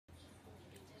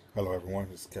Hello everyone,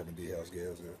 this is Kevin D. House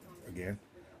Gales again,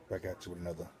 back at you with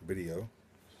another video.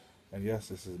 And yes,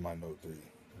 this is my Note 3,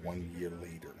 1 year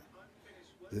later.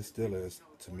 This still is,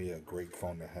 to me, a great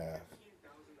phone to have.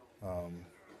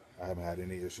 I haven't had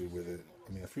any issue with it.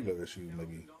 I mean, a few little issues,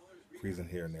 maybe freezing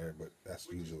here and there, but that's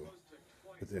usual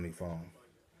with any phone.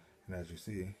 And as you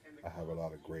see, I have a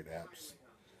lot of great apps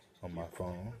on my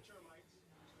phone,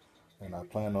 and I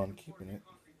plan on keeping it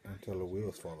until the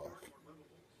wheels fall off.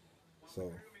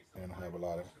 So, and I have a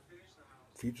lot of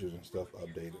features and stuff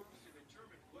updated.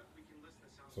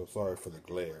 So sorry for the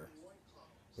glare,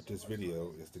 but this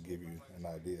video is to give you an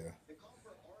idea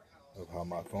of how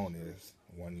my phone is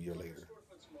 1 year later.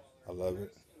 I love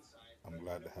it. I'm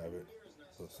glad to have it.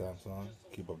 So Samsung,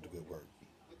 keep up the good work.